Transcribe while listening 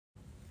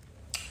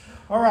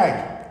All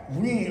right,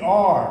 we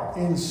are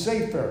in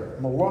Sefer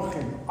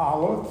Melachim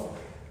Aleph,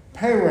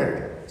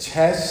 Perek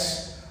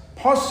Tes,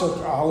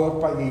 Pasuk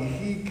Aleph,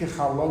 Vayehi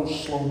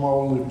Kechalosh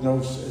Shlomo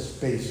Livnos Es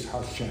Beis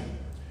Hashem.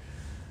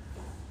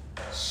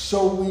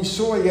 So we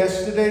saw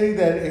yesterday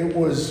that it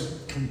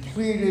was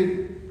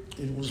completed.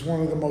 It was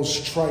one of the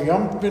most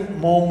triumphant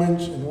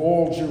moments in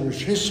all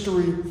Jewish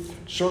history.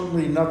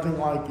 Certainly nothing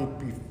like it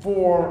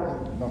before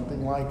and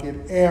nothing like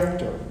it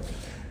after.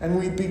 And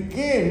we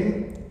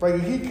begin by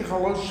Vayehi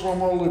Kechalosh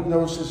Shlomo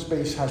Livnos Es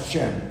Beis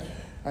Hashem.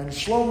 And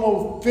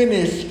Shlomo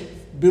finished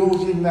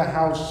building the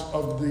house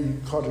of the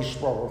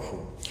Kadosh Baruch Hu.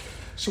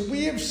 So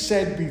we have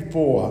said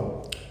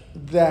before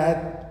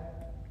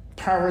that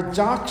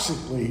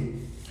paradoxically,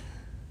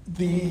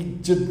 the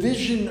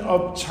division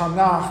of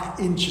Tanakh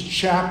into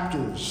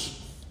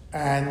chapters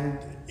and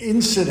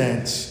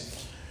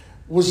incidents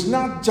was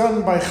not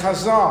done by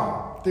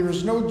Chazal. There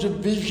is no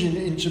division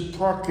into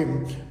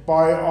prakim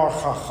by our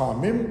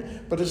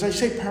Chachamim, but as I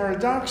say,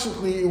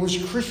 paradoxically, it was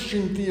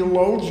Christian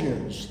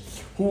theologians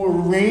who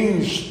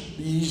arranged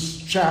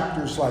these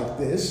chapters like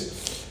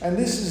this. And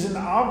this is an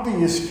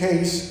obvious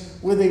case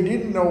where they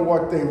didn't know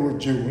what they were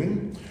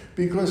doing,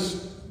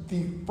 because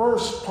the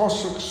first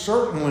pasuk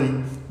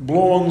certainly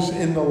belongs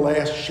in the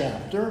last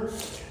chapter.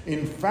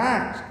 In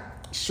fact,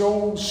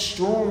 so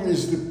strong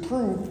is the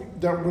proof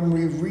that when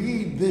we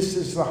read this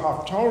as the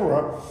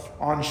Haftorah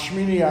on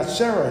Shmini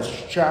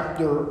Atzeres,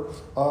 chapter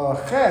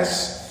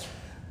Ches,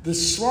 the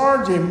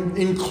Svardim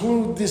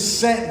include this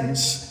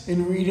sentence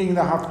in reading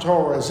the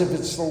Haftorah as if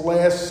it's the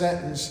last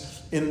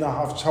sentence in the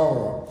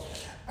Haftorah.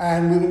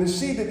 And we're going to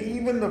see that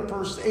even the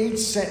first 8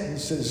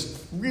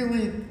 sentences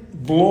really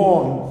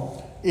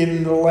belong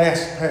in the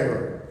last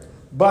pair.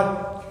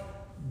 But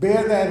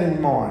bear that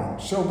in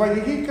mind. So,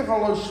 Vayehi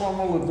Kechalosh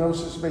Shlomo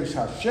Livnos Es Beis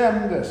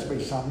Hashem, Ves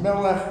Beis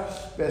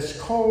HaMelech, Ves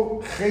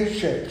Kol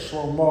Cheshek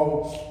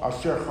Shlomo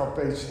Asher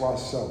Chafetz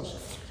Lasos.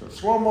 So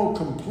Shlomo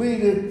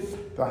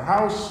completed the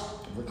house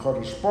of the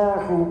Kadosh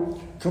Baruch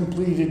Hu,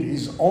 completed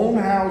his own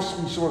house.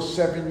 We saw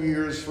 7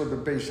 years for the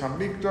Beis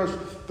HaMikdash,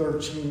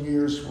 13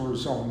 years for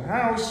his own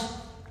house.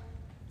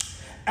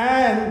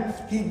 And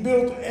he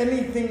built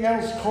anything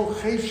else, Kol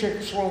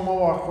Cheshek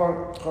Shlomo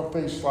Asher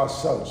Chafetz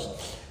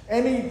Lasos.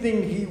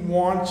 Anything he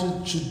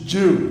wanted to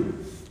do,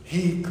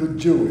 he could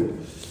do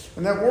it.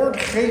 And that word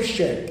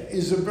cheshek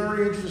is a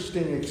very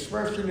interesting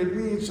expression. It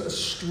means a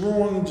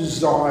strong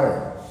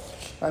desire.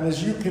 And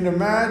as you can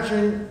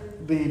imagine,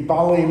 the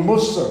Balei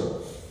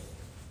Musar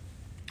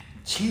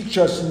teach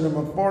us in the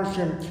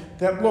Mefarshim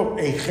that, look,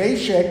 a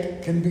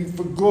cheshek can be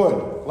for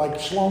good, like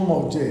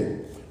Shlomo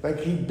did. Like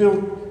he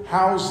built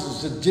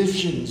houses,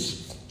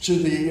 additions to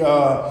the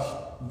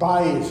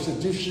bias,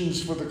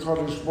 additions for the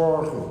Kadosh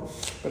Baruch Hu.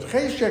 But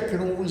cheshek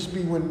can always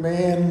be when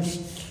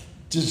man's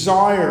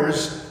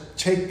desires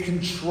take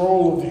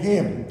control of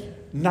him,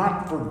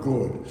 not for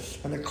good.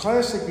 And a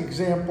classic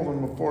example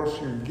in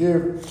Mefarshim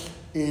give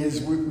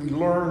is what we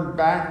learned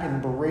back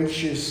in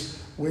Bereshis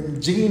when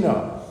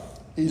Dinah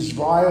is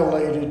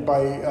violated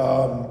by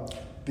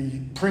the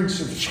prince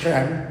of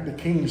Shem, the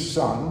king's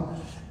son,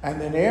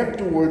 and then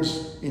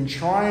afterwards, in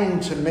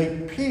trying to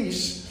make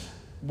peace,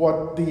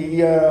 what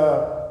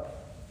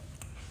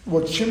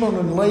Shimon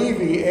and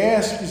Levi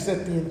ask is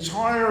that the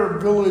entire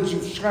village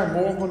of Shem,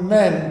 all the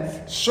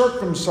men,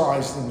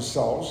 circumcise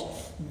themselves.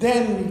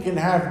 Then we can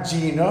have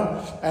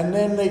Dinah, and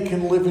then they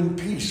can live in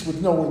peace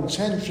with no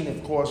intention,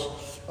 of course,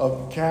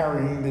 of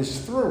carrying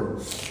this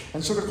through.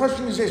 And so the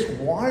question is this: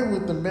 why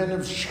would the men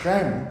of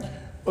Shem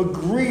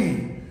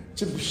agree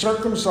to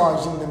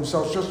circumcising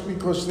themselves just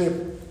because their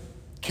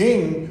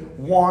king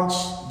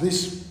wants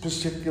this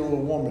particular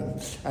woman?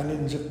 And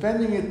in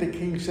defending it, the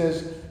king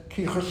says,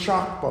 Ki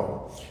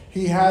chashakbo.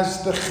 He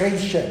has the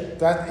cheshek.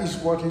 That is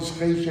what his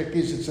cheshek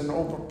is. It's an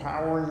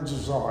overpowering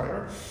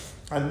desire.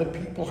 And the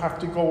people have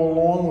to go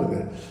along with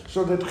it.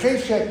 So that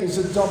cheshek is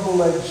a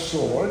double-edged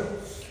sword.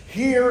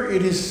 Here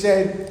it is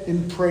said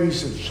in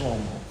praise of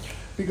Shlomo,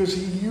 because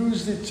he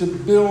used it to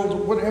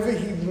build whatever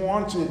he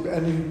wanted,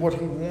 and what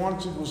he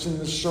wanted was in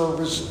the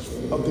service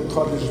of the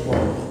Kadosh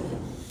Baruch Hu.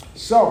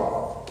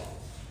 So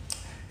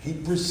he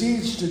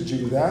proceeds to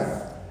do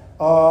that.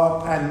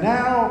 And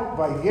now,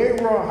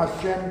 Vayera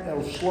Hashem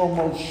El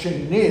Shlomo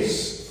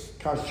Shenis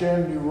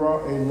Kasher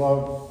Nira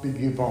Elav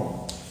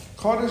B'Givon.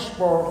 Kadosh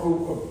Baruch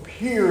Hu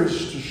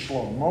appears to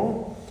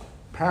Shlomo.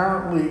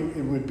 Apparently,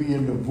 it would be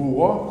in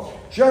Nevuah,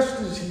 just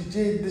as he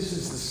did. This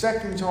is the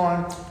second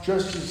time,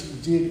 just as he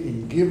did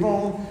in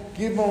Givon.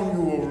 Givon,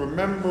 you will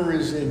remember,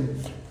 is in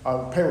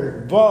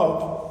Perek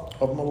Vav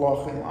of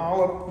Melachim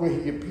Aleph, where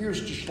he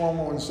appears to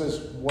Shlomo and says,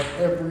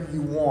 whatever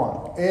you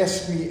want,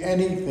 ask me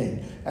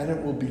anything, and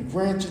it will be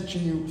granted to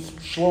you.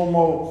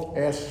 Shlomo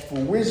asks for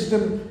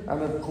wisdom,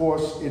 and of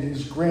course it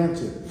is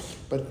granted.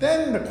 But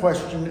then the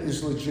question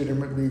is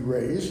legitimately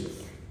raised.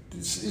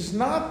 This is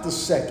not the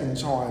second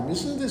time.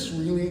 Isn't this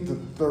really the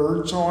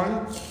third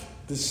time?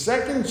 The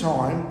second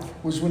time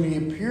was when he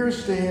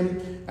appears to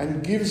him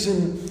and gives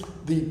him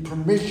the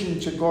permission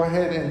to go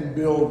ahead and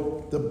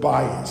build the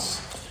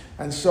bias.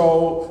 And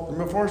so the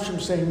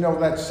Mefarshim say, no,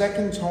 that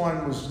second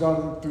time was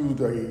done through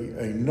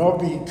a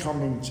Navi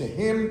coming to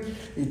him.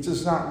 It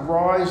does not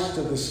rise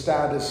to the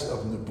status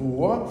of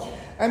Nebuah.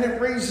 And it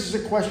raises a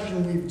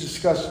question we've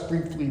discussed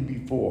briefly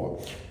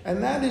before.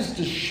 And that is,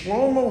 does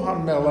Shlomo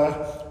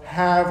HaMelech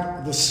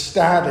have the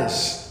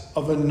status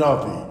of a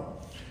Navi?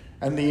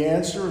 And the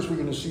answer, as we're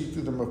going to see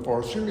through the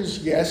Mefarshim, is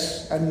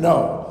yes and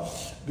no.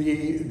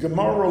 The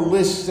Gemara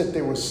lists that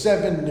there were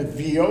 7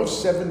 Nevios,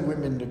 7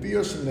 women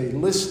Nevios, and they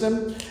list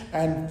them,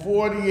 and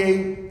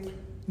 48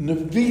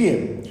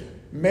 Neviim,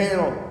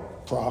 male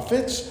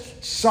prophets.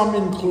 Some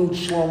include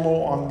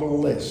Shlomo on the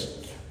list.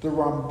 The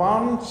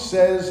Ramban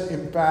says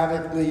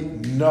emphatically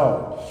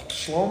no.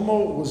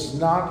 Shlomo was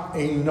not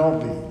a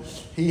Navi.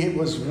 He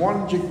was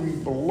 1 degree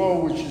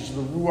below, which is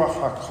the Ruach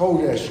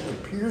HaKodesh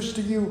appears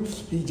to you.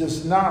 He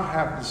does not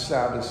have the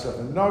status of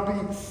a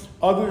Navi.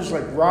 Others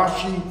like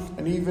Rashi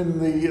and even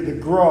the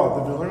Gra,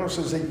 the Vilna,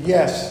 says that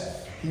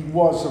yes, he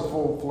was a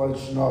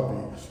full-fledged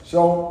Navi.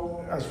 So,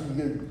 as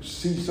we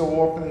see so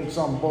often, it's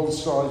on both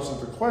sides of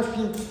the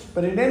question.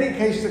 But in any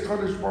case, the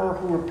Kadosh Baruch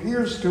Hu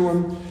appears to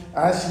him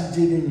as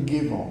he did in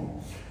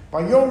Givon.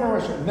 By Yom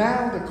HaRashon,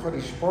 now the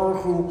Kadosh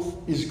Baruch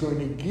Hu is going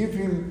to give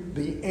him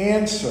the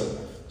answer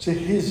to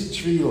his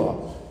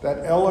tefillah,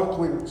 that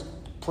eloquent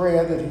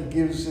prayer that he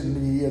gives in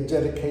the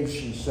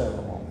dedication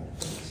ceremony.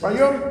 So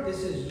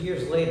this is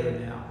years later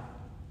now.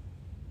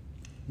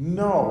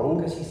 No.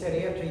 Because he said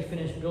after he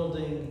finished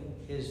building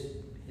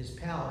his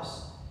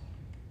palace.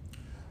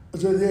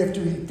 So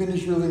after he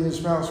finished building his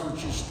palace,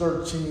 which is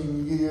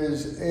 13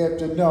 years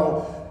after,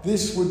 no,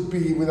 this would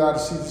be, without a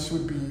seat, this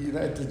would be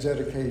at the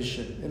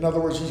dedication. In other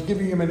words, he's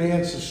giving him an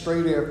answer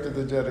straight after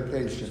the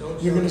dedication.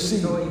 You're going to see.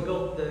 So he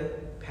built the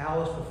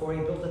palace before he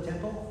built the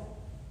temple?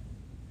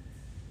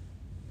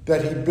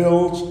 That he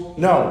built,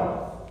 no.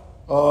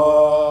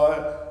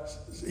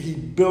 He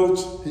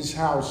built his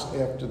house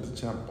after the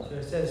temple. So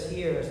it says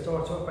here, it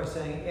starts off by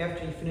saying,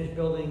 after he finished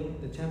building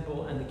the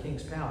temple and the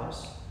king's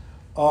palace.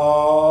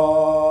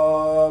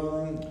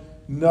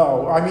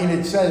 No, I mean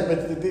it says,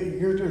 but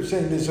you're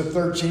saying there's a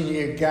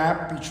 13-year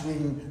gap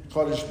between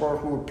Kadosh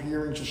Baruch Hu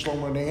appearing to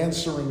Shlomo and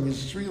answering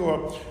his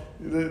tefillah.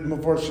 The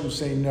Mefarshim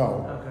say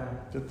no,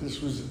 that this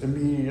was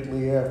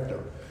immediately after.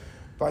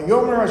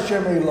 Vayomer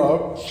Hashem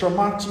Elav,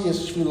 Shamati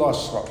es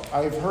tfilascha.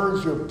 I have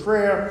heard your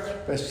prayer,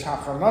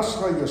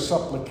 v'tachanascha, your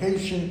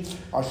supplication,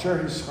 asher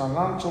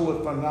hischananto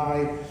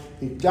lefanai,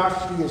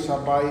 hikdashti es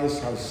habayis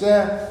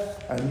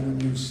hazeh, and when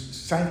you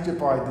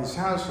sanctified this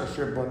house,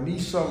 asher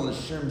bonisa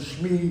l'shem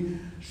shmi,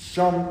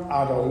 sham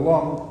ad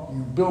olam,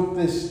 you built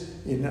this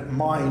in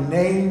my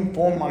name,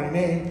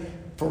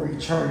 for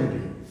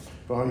eternity.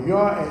 And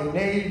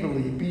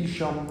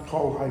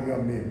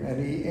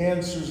he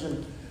answers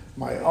him,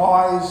 my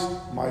eyes,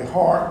 my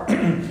heart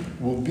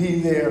will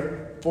be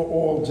there for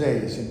all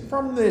days. And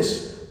from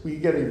this, we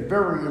get a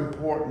very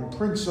important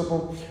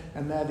principle,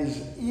 and that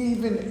is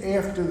even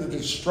after the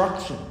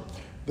destruction,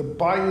 the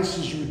bias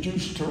is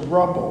reduced to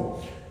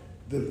rubble,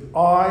 the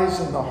eyes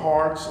and the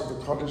hearts of the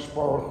Kadosh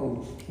Baruch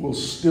Hu will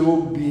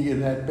still be in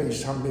that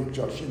Beis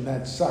HaMikdash, in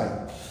that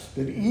site.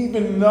 That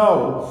even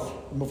though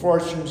the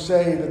Mefarshim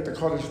say that the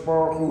Kadosh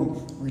Baruch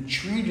Hu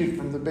retreated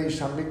from the Beis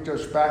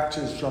HaMikdash back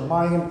to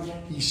Shamayim,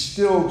 he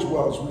still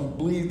dwells. We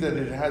believe that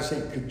it has a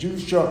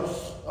Kedusha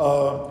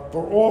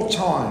for all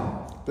time.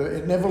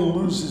 It never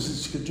loses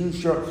its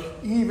Kedusha,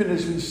 even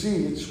as we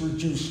see it's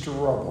reduced to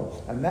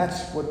rubble. And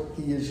that's what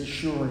he is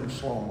assuring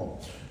Shlomo.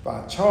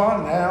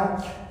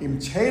 Now,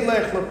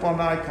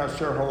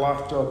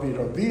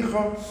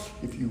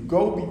 if you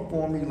go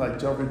before me like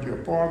David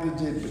your father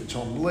did,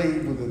 b'tom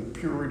leiv, with a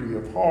purity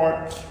of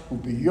heart,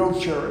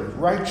 u'biyosher, in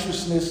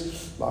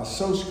righteousness,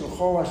 la'sos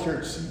k'chol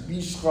asher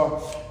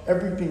tzibischa,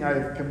 everything I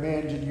have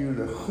commanded you,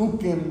 the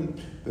chukim,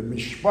 the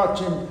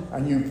mishpatim,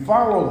 and you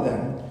follow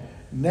them.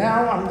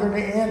 Now I'm going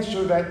to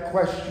answer that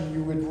question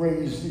you had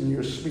raised in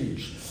your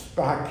speech.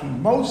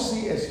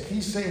 V'hakimosi es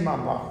kisei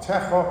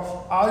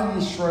mamlachtecha al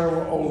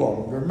Yisrael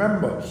olam.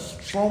 Remember,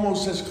 Shlomo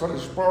says,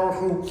 Kadosh Baruch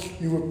Hu,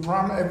 you have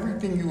promised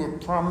everything you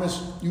have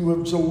promised, you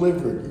have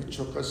delivered. You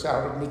took us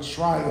out of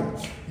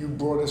Mitzrayim. You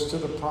brought us to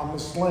the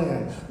promised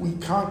land. We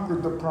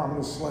conquered the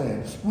promised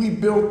land. We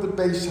built the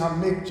Beis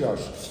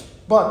HaMikdash.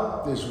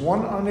 But there's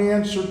one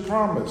unanswered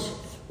promise.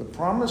 The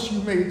promise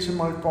you made to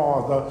my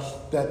father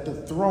that the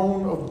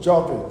throne of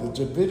David, the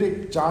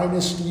Davidic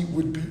dynasty,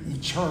 would be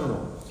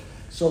eternal.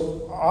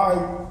 So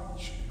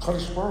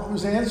Kadosh Baruch Hu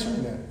is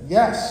answering that.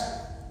 Yes,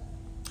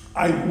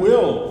 I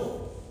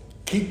will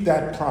keep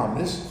that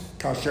promise.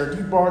 Kasher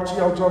dibarti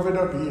al David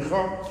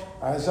avicha,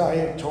 as I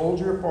have told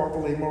your father,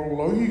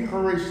 lo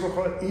yikaresh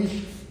lecha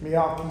ish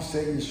mi'al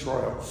kisei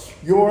Yisrael.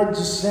 Your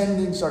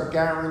descendants are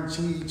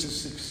guaranteed to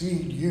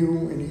succeed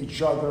you and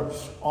each other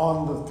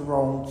on the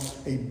throne,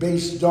 a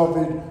base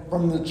David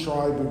from the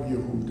tribe of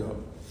Yehuda.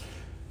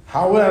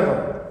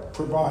 However,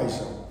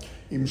 proviso,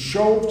 im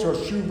shov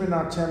toshuvin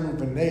atem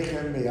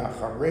u'benechem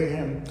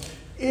me'acharehem,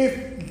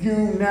 If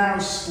you now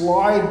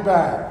slide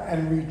back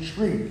and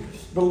retreat,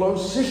 below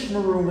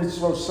Sishmaru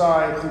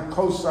mitzvosai,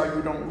 chukosai,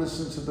 you don't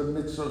listen to the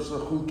mitzvos, the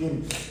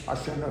chukim,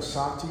 asher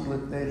nasati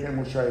lifnechem,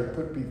 which I have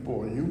put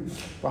before you.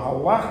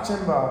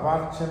 V'halachtem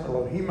v'avachtem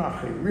Elohim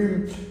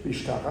acherim,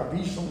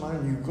 v'ishtachavishem,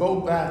 and you go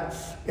back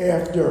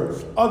after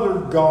other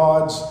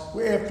gods,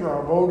 after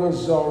avodah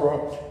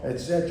zarah,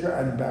 etc.,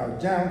 and bow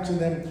down to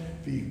them.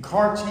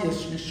 V'yikarti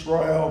es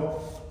Yisrael,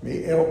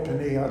 me'el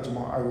pnei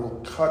adamah, I will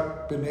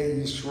cut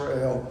Bnei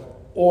Yisrael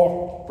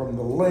off from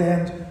the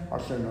land,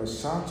 asher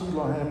nosati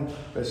lohem,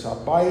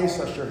 v'sabayis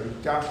asher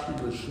higashti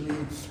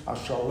l'shmi,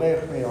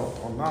 ashalech me'al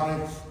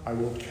tonai, I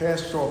will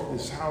cast off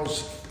this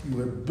house you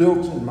have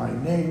built in my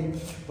name,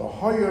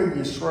 v'hoya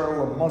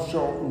Yisrael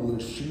l'moshel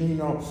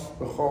u'l'shnino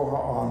v'chol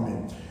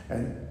ha'amin.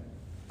 And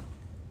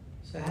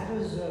so how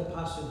does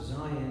Pasuk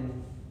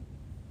Zion,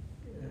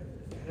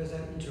 how does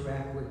that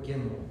interact with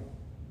Gimel?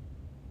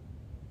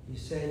 You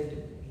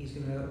said he's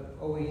going to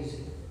always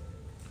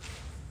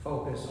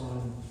focus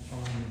on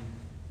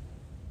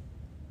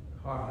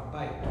Har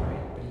HaBayit,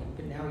 right?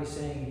 But now he's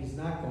saying he's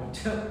not going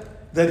to.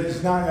 that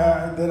he's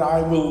not, that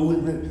I will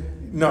live it.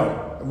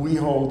 No, we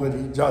hold that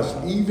he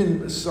doesn't. Even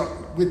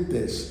with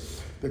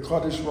this, the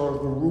Kodesh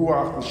Baruch, the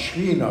Ruach, the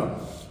Shekhinah,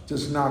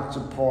 does not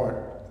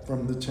depart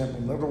from the temple.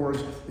 In other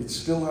words, it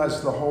still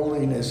has the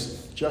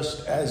holiness,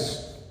 just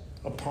as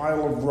a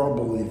pile of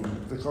rubble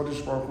even. The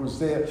Kodesh Baruch was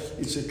there.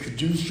 It's a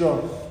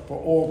Kedusha for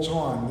all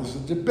time. There's a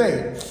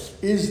debate.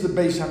 Is the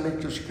Beis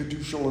HaMikdash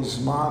Kedusha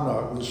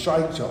L'Zmana,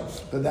 L'Shaita,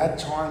 for that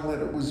time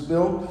that it was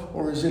built,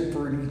 or is it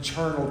for an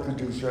eternal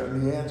Kedusha?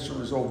 And the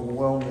answer is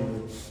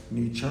overwhelmingly an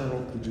eternal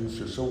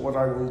Kedusha. So what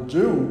I will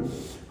do,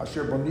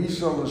 Asher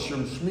Bonisa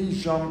L'Shem Shmi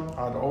Sham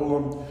Ad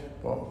Olam,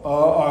 in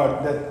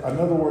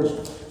other words,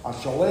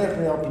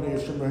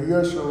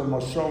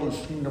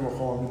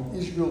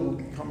 Israel will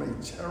become a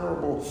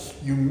terrible,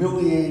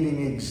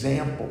 humiliating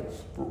example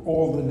for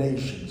all the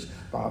nations.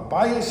 Now,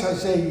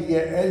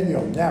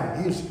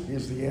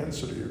 here's the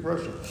answer to your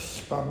question.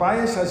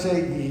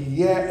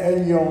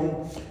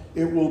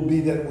 It will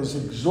be that it was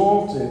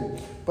exalted,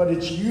 but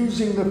it's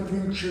using the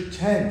future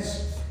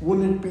tense.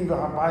 Wouldn't it be the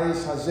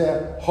Habayis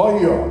Hazeh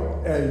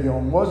Hoya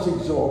Elyon was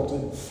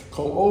exalted?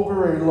 Kol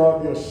over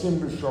Elav Yosim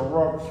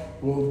B'Sharah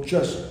will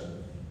just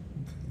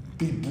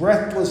be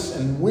breathless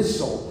and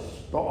whistle.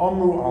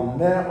 Ba'amru Al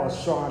Meh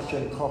Asah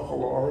Hashem Kachol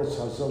Oretz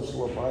Hazos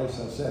L'Habayis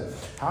Hazeh.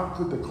 How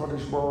could the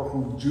Kodesh Baruch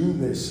Hu do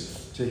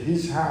this to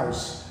his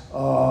house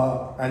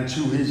and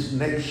to his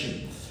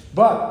nation?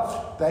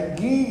 But that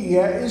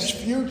Yiyeh is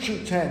future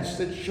tense,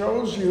 that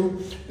shows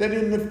you that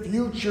in the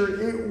future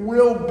it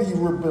will be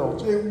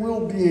rebuilt, it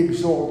will be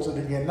exalted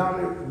again.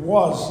 Not it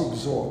was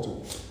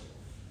exalted.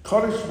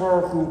 Kodesh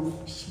Baruch Hu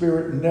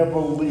spirit never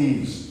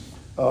leaves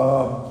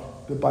the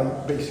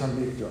Beis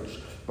HaMikdash.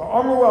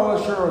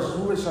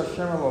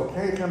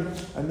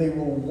 And they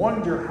will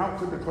wonder, how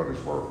could the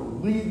Kodesh Baruch Hu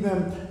lead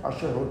them?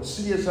 The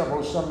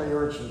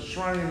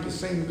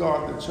same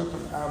God that took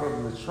them out of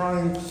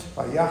Mitzrayim.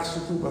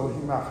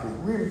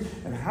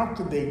 And how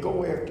could they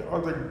go after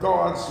other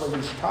gods? And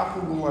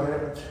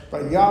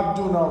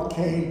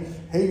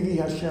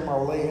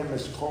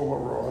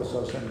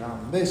now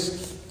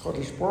this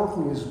Kodesh Baruch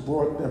Hu has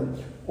brought them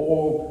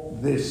all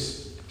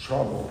this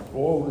trouble,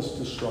 all this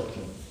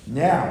destruction.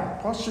 Now,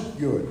 Pasuk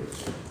Yud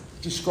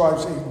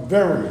describes a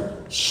very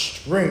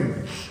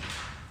strange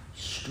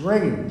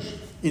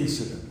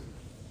incident.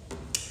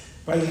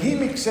 And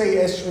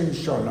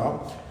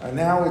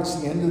now it's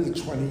the end of the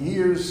 20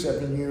 years,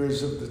 7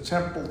 years of the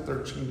temple,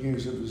 13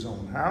 years of his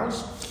own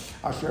house.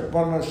 He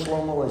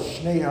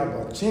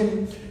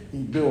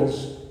builds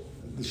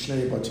the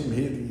Shnei Batim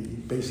here,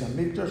 the Beis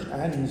HaMikdash,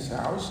 and his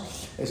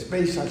house. It's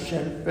Beis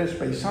Hashem,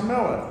 Beis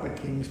HaMelech, the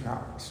king's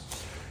palace.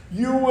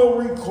 You will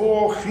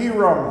recall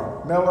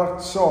Hiram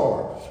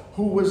Melachim I,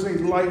 who was a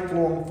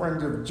lifelong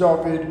friend of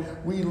David.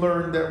 We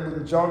learned that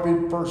when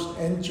David first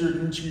entered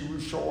into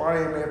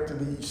Yerushalayim after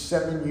the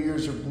 7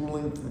 years of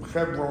ruling from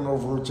Hebron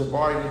over a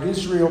divided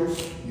Israel,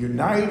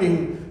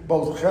 uniting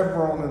both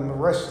Hebron and the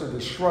rest of the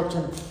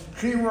Shvatim,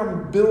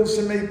 Hiram builds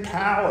him a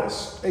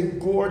palace, a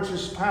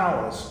gorgeous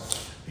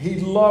palace. He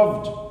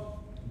loved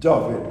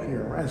David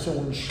here. And so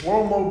when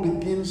Shlomo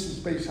begins his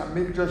Beis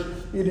HaMikdash,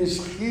 it is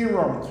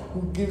Hiram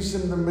who gives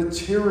him the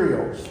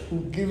material, who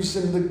gives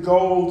him the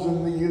gold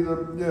and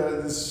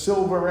the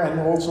silver,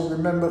 and also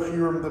remember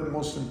Hiram, the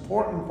most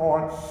important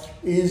part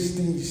is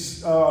the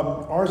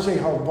Arzei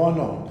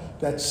Halvanon,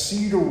 that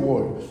cedar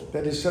wood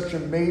that is such a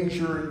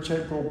major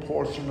integral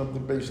portion of the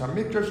Beis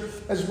HaMikdash,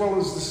 as well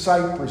as the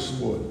cypress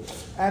wood.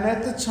 And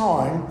at the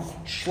time,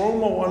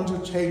 Shlomo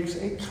undertakes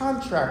a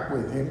contract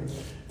with him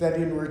that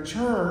in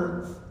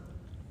return,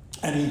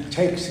 and he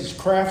takes his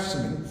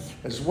craftsmen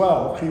as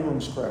well,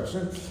 Hiram's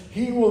craftsmen,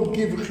 he will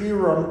give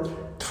Hiram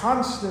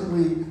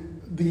constantly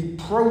the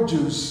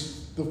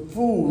produce, the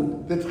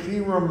food that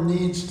Hiram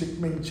needs to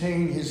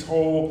maintain his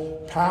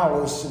whole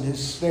palace and his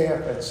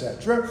staff,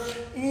 etc.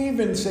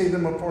 Even, say the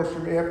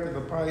Meforshim, after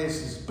the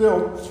palace is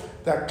built,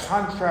 that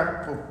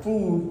contract for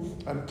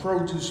food and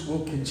produce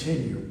will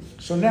continue.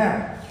 So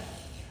now,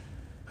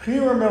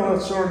 Hiram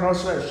el-Atzor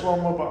nosa es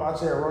Shlomo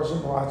ba'atzei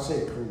arozim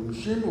ba'atzei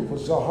kerushim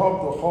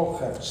u'v'zahav l'chol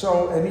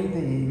chefzo,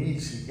 anything he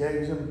needs he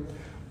gives him.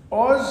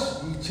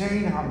 Oz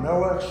yitain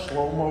hamelech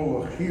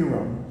Shlomo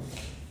l'Hiram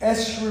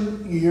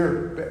esrim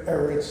ir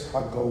be'eretz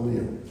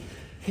hagalil.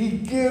 He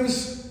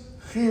gives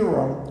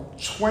Hiram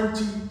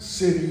 20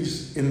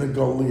 cities in the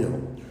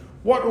Galil.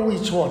 What are we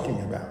talking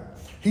about?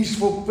 He's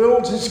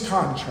fulfilled his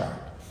contract.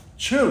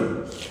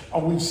 2, are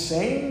we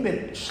saying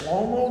that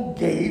Shlomo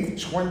gave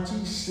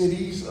 20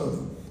 cities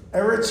of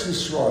Eretz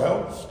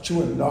Yisrael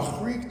to a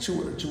Nachri,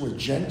 to a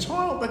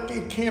Gentile? But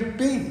it can't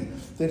be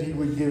that he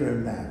would give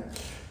him that.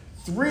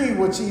 3,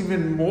 what's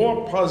even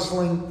more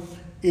puzzling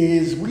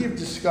is we have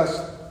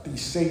discussed the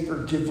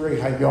Sefer Divrei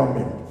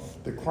Hayomim,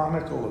 the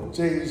Chronicle of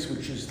Days,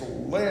 which is the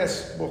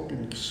last book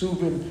in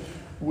Ksuvim,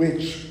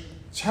 which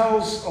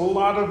tells a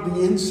lot of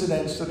the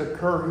incidents that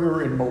occur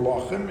here in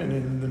Melachim and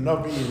in the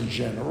Navi in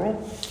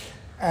general.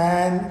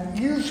 And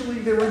usually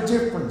there are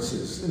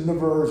differences in the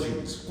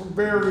versions for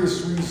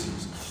various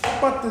reasons.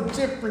 But the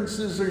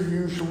differences are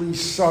usually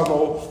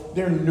subtle,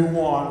 they're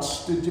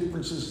nuanced, the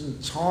differences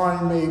in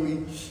time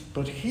maybe.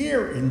 But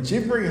here in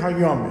Divrei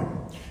Hayomim,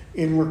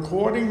 in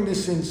recording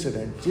this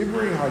incident,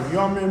 Divrei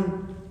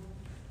Hayomim,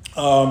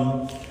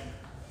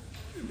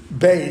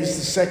 Beis, the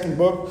second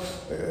book,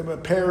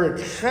 Perek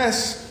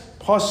Ches,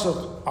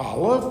 Pasuk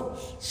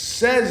Aleph,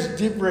 says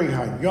Divrei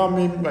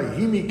Hayomim,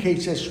 Vayhimi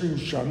Keitz Esrim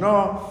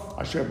Shana,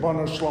 Asher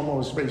Bana Shlomo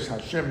es Beis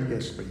Hashem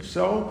Yes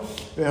Beiso,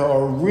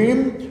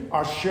 Ve'harim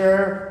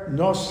Asher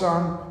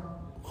Nosan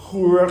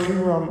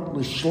Hiram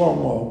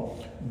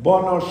L'Shlomo,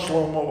 Bana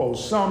Shlomo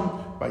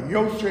Osam,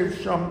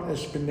 Vayoshev Sham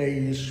Es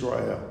Bnei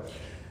Yisrael.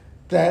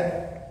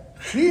 That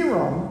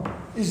Hiram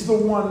is the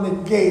one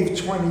that gave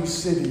 20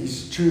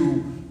 cities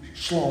to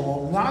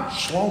Shlomo, not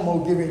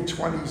Shlomo giving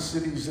 20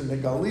 cities in the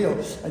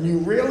Galil. And you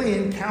rarely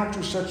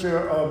encounter such a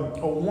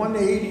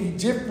 180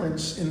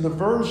 difference in the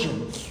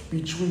version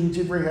between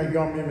Divrei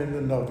Hayomim and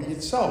the Navi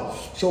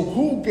itself. So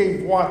who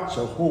gave what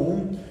to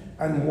whom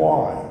and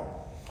why?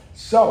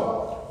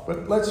 So,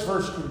 but let's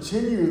first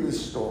continue this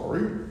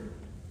story.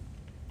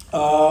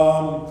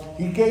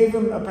 He gave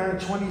him about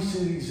 20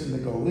 cities in the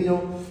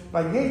Galil.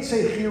 By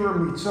Yetzei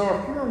Hiram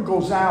Mitzor, Hiram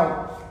goes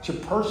out to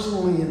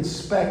personally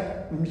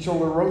inspect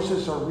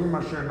Mitzolarosis or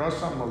Rimasher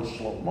Nosam Lo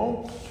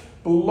Shlomo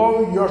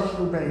below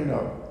Yoshua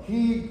Beino.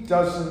 He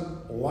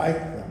doesn't like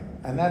them,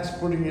 and that's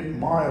putting it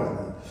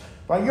mildly.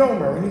 By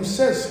Yomer, and he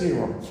says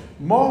Hiram,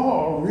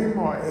 Moha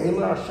Rima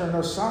Ela Asher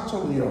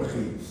Nosato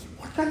Liochi.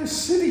 What kind of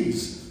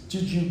cities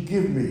did you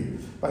give me?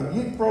 By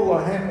Yikro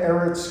Lahem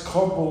Eretz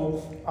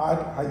Kabul Ad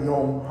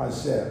Hayom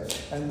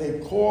Hazeh. And they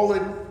call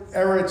it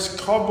Eretz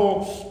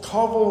Kabul.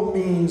 Kabul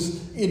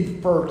means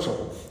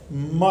infertile,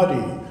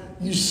 muddy.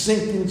 You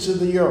sink into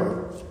the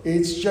earth.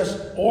 It's just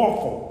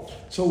awful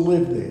to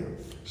live there.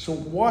 So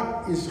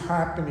what is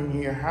happening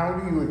here? How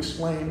do you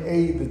explain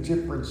A, the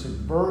difference in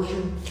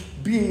version,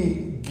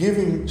 B,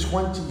 giving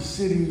 20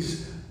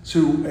 cities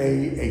to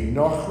a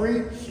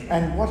Nochri,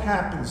 and what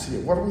happens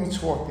here? What are we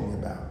talking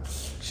about?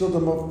 So the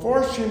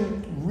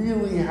Meforshim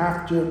really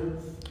have to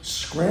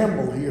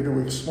scramble here to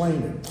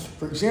explain it.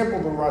 For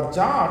example, the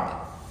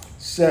Radak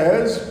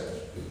says,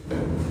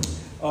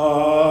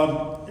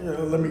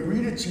 let me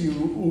read it to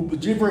you,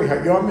 Divrei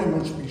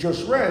Hayomim, which we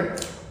just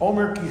read,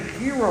 Omer ki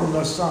Hiram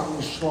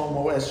nasan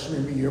Shlomo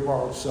esrim yir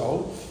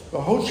ba'artzo,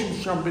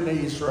 v'hoshim sham b'nei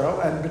Yisrael,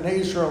 and b'nei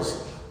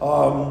Yisrael's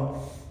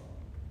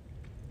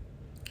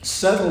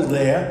settled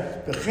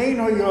there, v'chein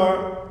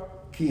hoyar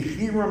ki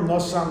Hiram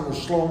nasan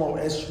Shlomo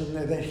esrim,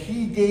 that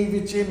he gave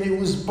it to him. It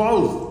was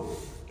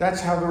both. That's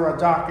how the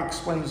Radak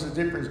explains the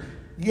difference.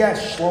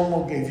 Yes,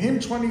 Shlomo gave him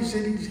 20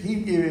 cities, he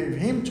gave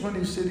him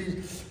 20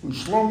 cities.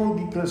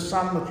 Shlomo because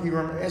Sam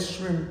Hiram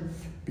Esrim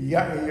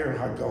B'Yair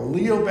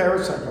HaGalil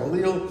Beretz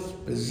HaGalil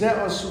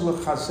B'Zeh Asu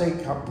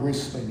L'Chazek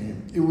HaBris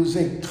B'Nim. It was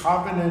a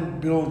covenant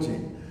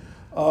building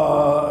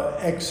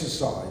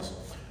exercise.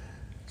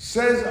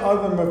 Says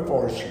other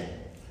Meforshim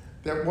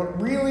that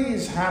what really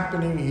is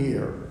happening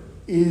here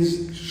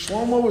is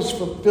Shlomo is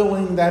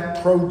fulfilling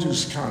that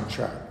produce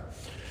contract.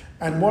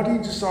 And what he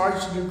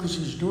decides to do, because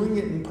he's doing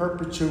it in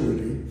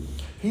perpetuity,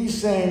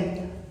 he's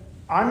saying,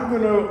 I'm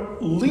going to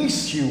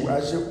lease you,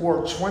 as it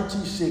were,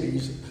 20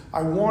 cities.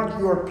 I want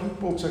your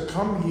people to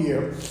come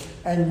here,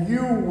 and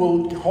you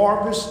will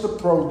harvest the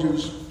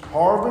produce,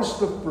 harvest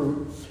the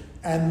fruit,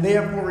 and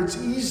therefore it's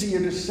easier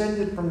to send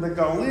it from the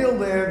Galil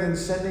there than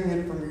sending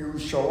it from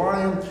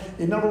Yerushalayim.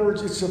 In other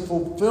words, it's a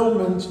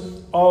fulfillment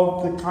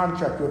of the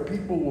contract where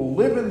people will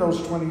live in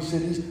those 20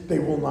 cities. They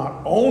will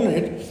not own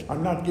it.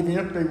 I'm not giving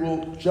up. They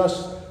will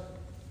just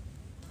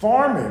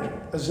farm it,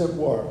 as it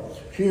were.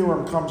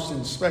 Hiram comes to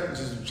inspect and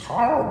says, it's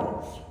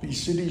horrible.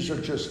 These cities are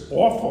just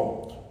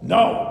awful.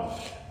 No.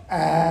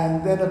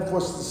 And then, of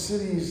course, the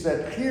cities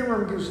that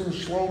Hiram gives him,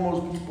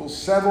 Shlomo's people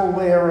settle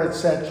there,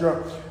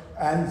 etc.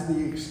 And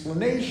the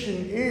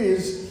explanation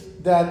is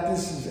that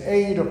this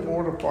is to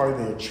fortify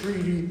their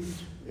treaty.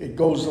 It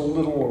goes a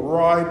little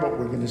awry, but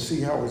we're going to see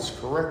how it's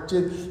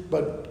corrected.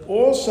 But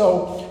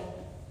also,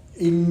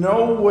 in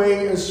no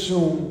way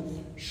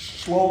assume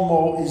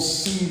Shlomo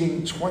is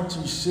ceding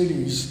 20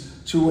 cities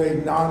to a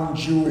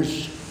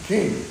non-Jewish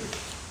king.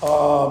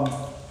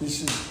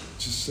 This is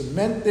to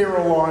cement their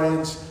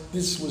alliance.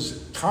 This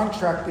was a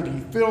contract that he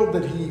filled,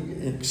 that he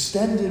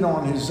extended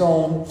on his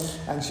own.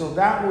 And so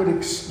that would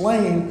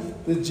explain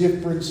the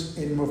difference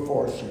in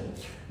Mephorshim.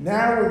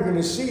 Now we're going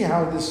to see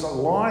how this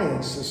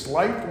alliance, this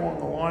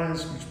lifelong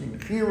alliance between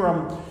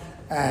Hiram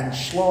and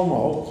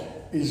Shlomo,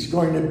 is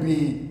going to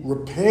be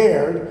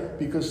repaired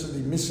because of the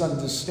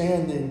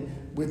misunderstanding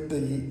with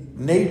the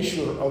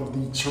nature of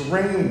the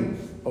terrain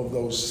of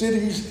those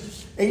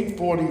cities.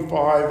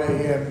 8:45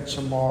 a.m.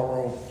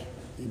 tomorrow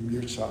in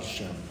Yirtzeh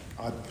Hashem.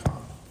 Ad Kan.